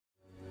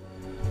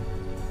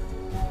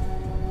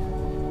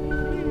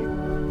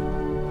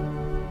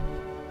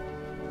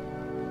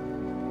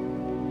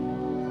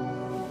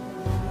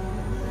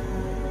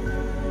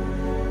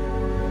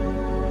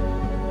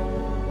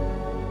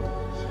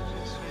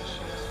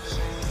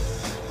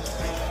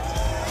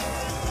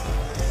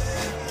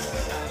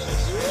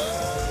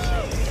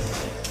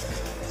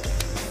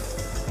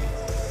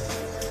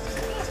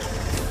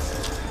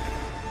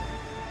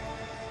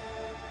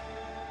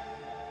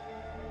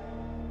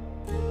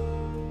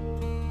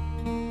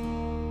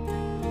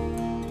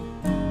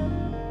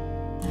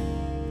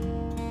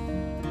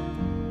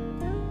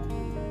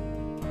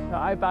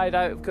I bowed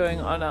out of going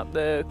on up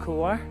the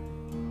couloir.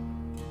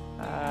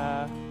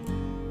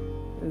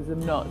 Because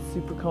I'm not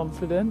super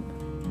confident.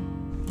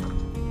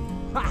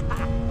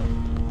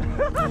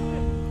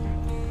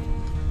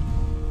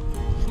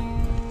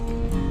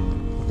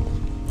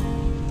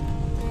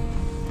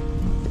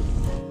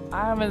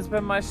 I haven't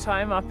spent much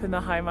time up in the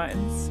high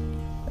mountains,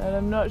 and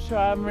I'm not sure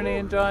I'm really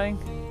enjoying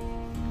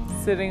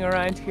sitting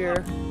around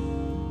here.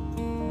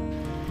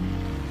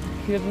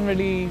 He doesn't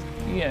really,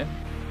 you know,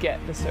 get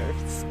the sort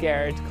of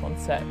scared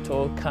concept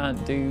or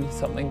can't do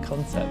something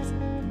concept.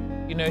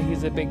 You know,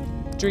 he's a big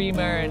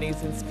dreamer and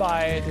he's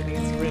inspired and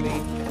he's really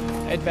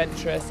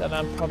adventurous, and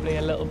I'm probably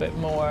a little bit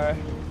more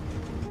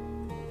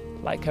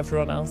like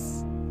everyone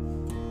else.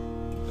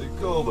 Are you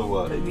cold or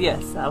what?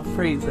 Yes, I'm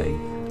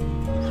freezing.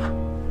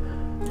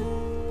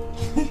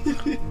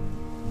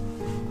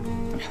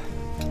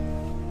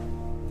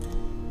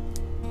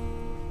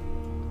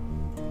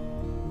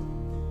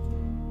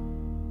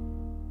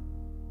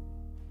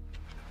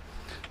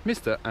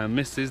 Mr. and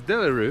Mrs. De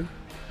Le Rue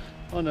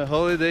on a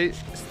holiday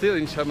still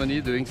in Chamonix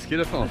doing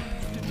ski-a-thon.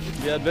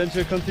 The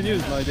adventure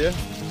continues, my dear.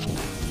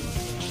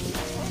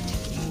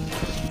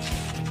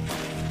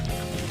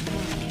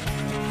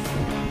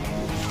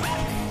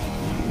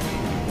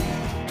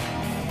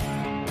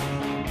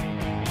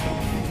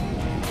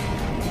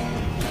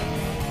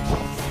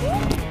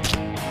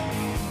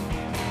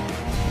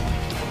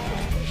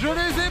 Je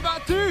les ai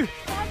battus!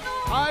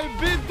 I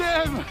beat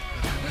them!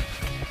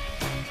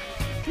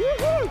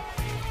 Woohoo!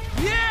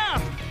 Yeah!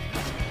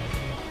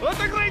 What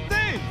a great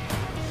day!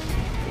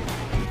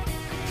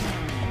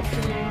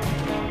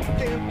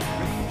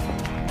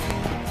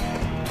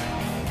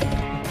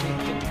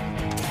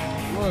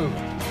 Whoa!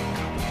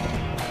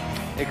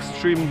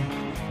 Extreme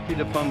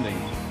ski funding.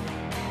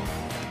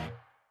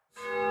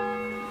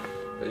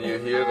 And you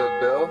hear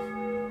that bell?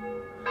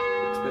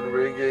 It's been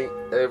ringing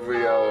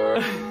every hour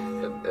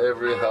and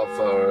every half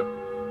hour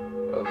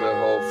of the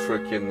whole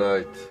freaking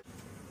night.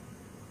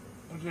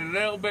 It's a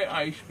little bit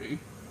icy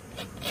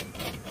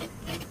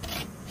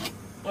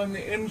on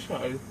the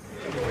inside.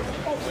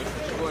 Oh,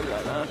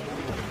 like that.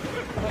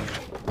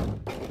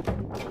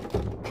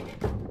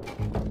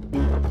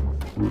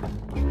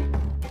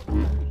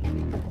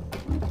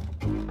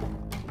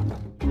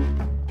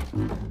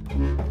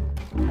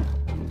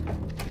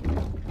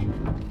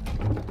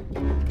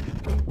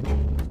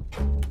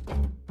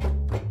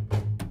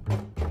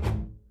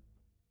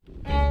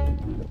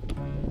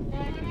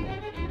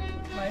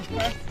 My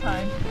first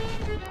time.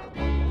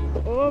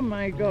 Oh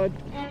my god.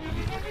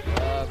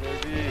 Ah,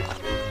 baby.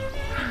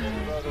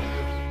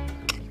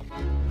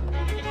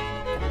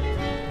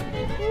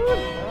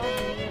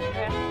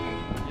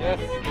 Yes.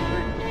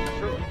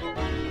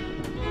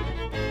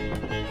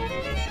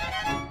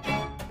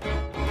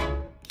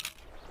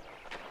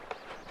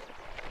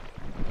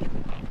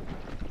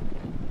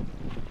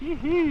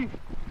 Hee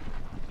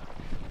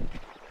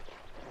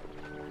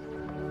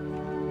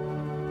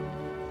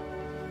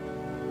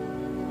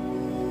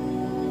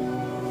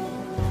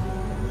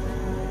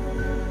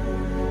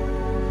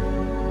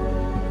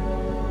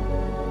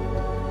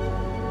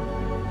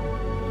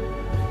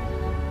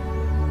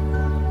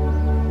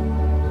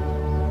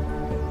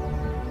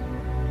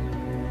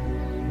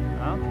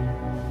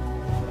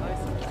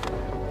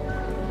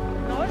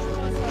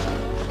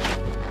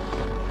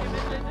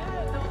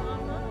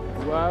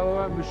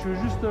Ouais, mais je suis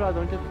juste là,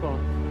 t'inquiète pas.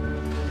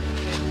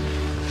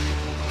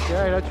 Ok,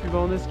 et là tu vas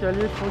en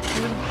escalier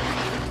tranquille.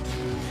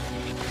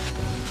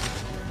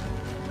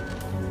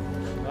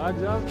 Ah,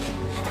 bien.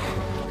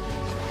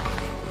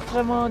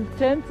 Vraiment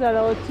intense,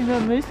 alors tu me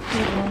muscles.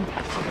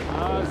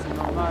 Ah, c'est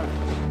normal.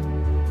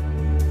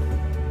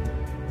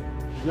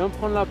 Je viens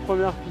prendre la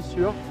première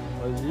fissure.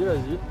 Vas-y,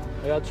 vas-y.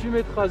 Regarde, tu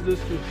mets traces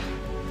dessus.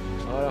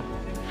 Voilà.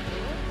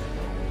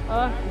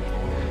 Ah.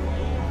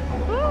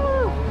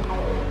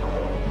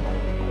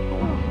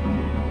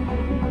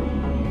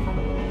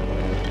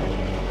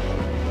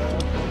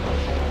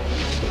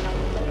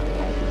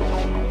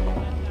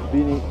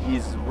 Beanie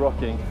is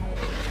rocking.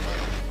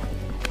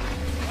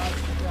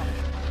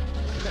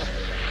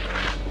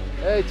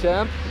 Hey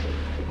champ!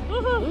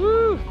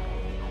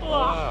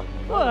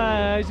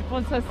 Ouais, je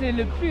pense que ça c'est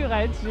le plus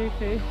raide que j'ai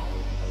fait.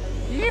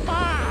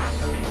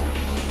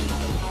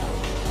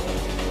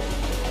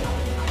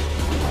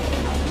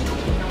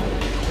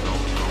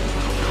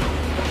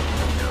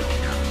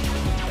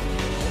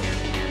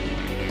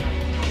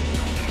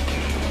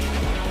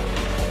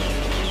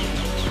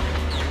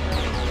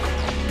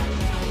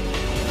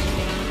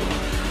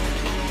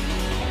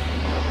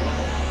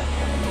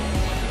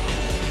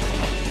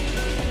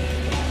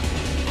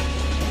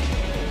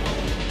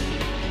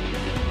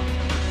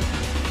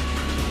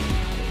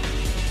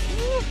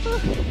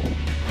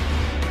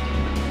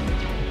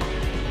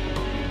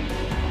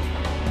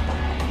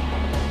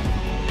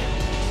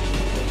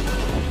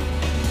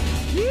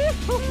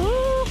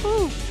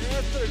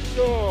 Yes, let's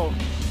go!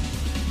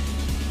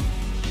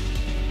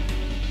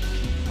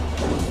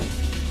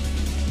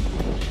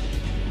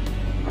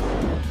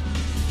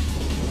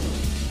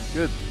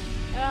 Good.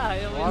 Yeah,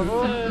 it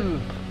was,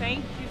 thank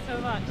you so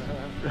much.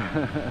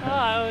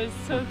 Oh, it was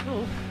so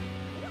cool.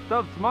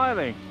 Stop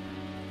smiling.